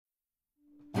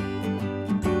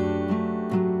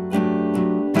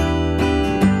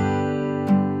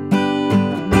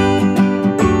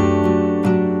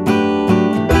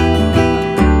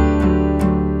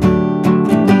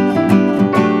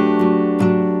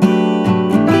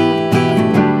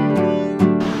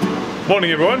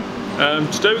Morning everyone.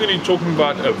 Today we're going to be talking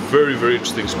about a very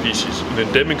interesting species, an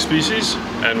endemic species,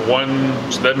 and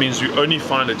so that means you only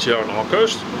find it here on our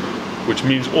coast, which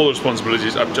means all the responsibility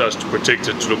is up to us to protect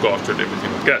it, to look after it, everything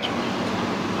like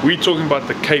that. We're talking about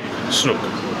the Cape Snoek.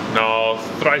 Now,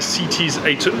 Thricites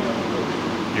aton,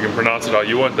 you can pronounce it how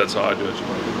you want, that's how I do it.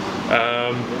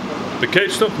 The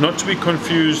Cape Snoek, not to be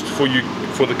confused for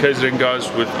the KZN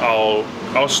guys with our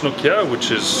Snoek here,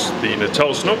 which is the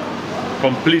Natal Snoek.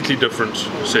 Completely different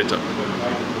setup.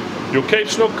 Your Cape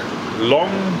Snoek, long,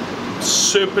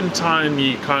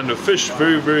 serpentine-y kind of fish, best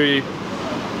way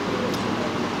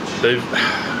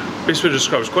to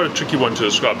describe, it's quite a tricky one to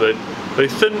describe. They're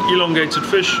thin, elongated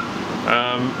fish,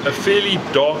 a fairly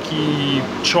darky,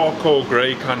 charcoal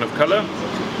grey kind of colour,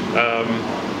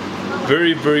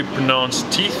 very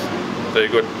pronounced teeth. They've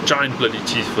got giant bloody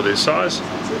teeth for their size,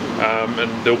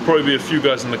 and there'll probably be a few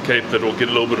guys in the Cape that will get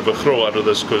a little bit of a thrill out of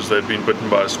this because they've been bitten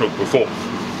by a snook before.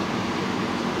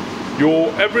 Your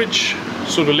average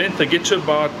sort of length, they get to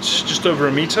about just over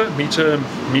a meter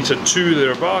two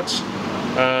thereabouts,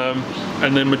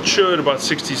 and they're mature at about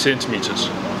 60 centimeters.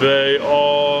 They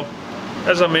are,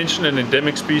 as I mentioned, an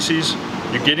endemic species.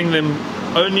 You're getting them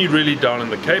only really down in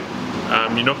the Cape.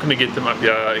 You're not going to get them up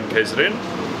here in KZN.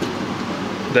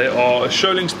 They are a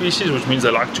shoaling species, which means they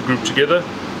like to group together.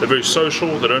 They're very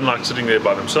social, they don't like sitting there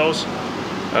by themselves.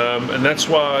 And that's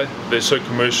why they're so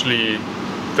commercially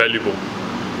valuable.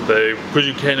 Because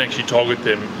you can actually target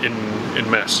them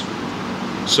in mass.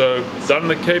 So down in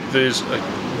the Cape, there's a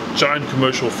giant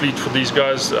commercial fleet for these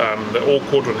guys. They're all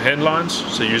caught on hand lines,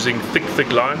 so using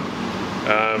thick line.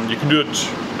 You can do it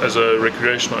as a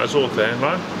recreational as well with the hand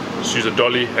line. Just use a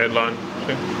dolly hand line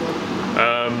thing.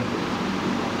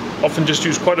 Often just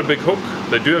use quite a big hook.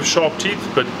 They do have sharp teeth,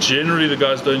 but generally the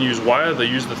guys don't use wire. They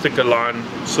use the thicker line,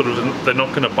 they're not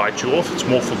going to bite you off. It's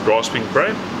more for grasping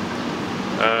prey.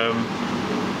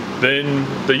 Then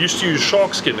they used to use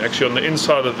shark skin actually on the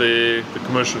inside of the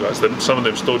commercial guys. Some of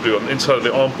them still do, on the inside of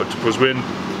the armpit, because when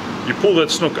you pull that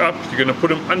snook up, you're going to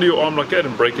put him under your arm like that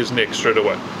and break his neck straight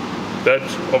away. That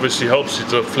obviously helps.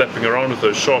 It's flapping around with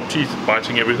those sharp teeth,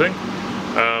 biting everything.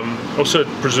 Also,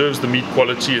 it preserves the meat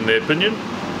quality in their opinion.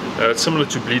 It's similar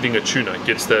to bleeding a tuna, it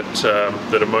gets that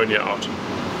ammonia out.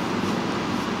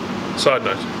 Side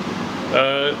note,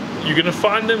 you're going to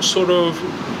find them sort of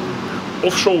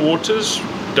offshore waters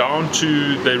down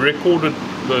to,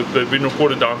 they've been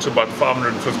recorded down to about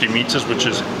 550 meters, which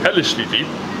is hellishly deep.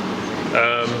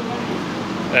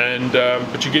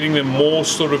 But you're getting them more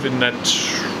sort of in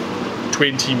that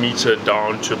 20 meter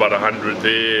down to about 100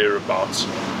 thereabouts.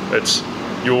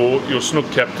 Your snook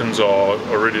captains are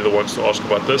really the ones to ask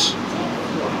about this.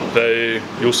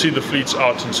 You'll see the fleets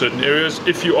out in certain areas.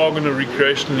 If you are going to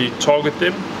recreationally target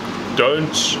them,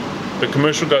 the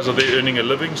commercial guys are there earning a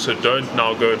living, so don't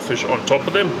now go and fish on top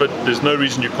of them, but there's no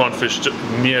reason you can't fish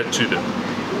near to them.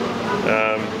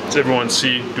 Let everyone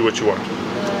see, do what you want.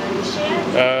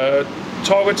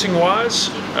 Targeting wise,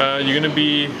 you're going to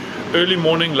be early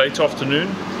morning, late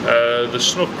afternoon. The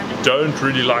snook don't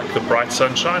really like the bright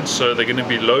sunshine, so they're going to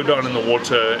be low down in the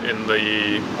water in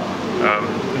the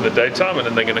daytime, and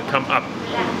then they're going to come up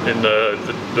in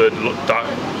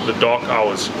the dark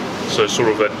hours, so sort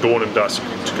of at dawn and dusk,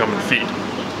 to come and feed.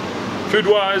 Food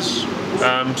wise,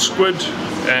 squid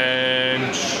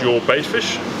and your bait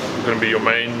fish are going to be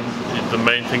the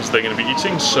main things they're going to be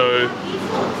eating. So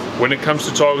when it comes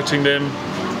to targeting them,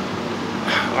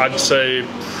 I'd say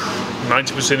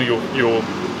 90% of your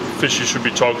fish you should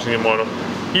be targeting them on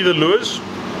either lures,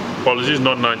 apologies,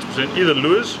 not 90%, either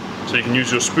lures, so you can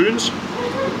use your spoons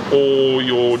or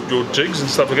your jigs and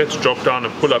stuff like that to drop down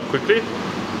and pull up quickly.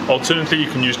 Alternatively,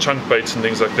 you can use chunk baits and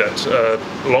things like that.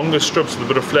 Longer strips with a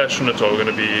bit of flash on it are going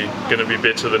to be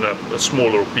better than a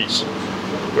smaller piece.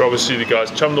 But obviously the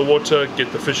guys chum the water,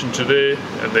 get the fish into there,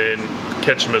 and then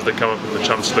catch them as they come up in the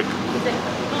chum slick.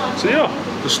 So yeah,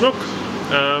 the snook.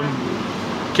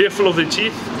 Careful of their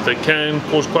teeth, they can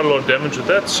cause quite a lot of damage with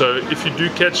that, so if you do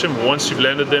catch them, once you've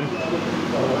landed them,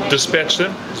 dispatch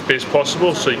them as best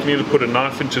possible. So you can either put a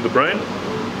knife into the brain,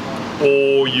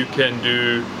 or you can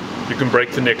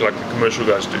break the neck like the commercial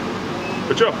guys do.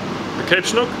 But yeah, the Cape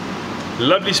Snoek,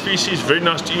 lovely species, very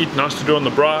nice to eat, nice to do on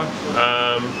the braai.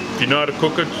 If you know how to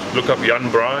cook it, look up Jan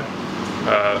braai,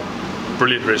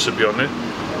 brilliant recipe on there.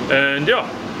 And yeah,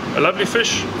 a lovely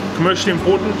fish, commercially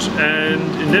important and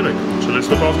endemic, so let's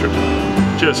look after it.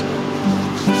 Cheers.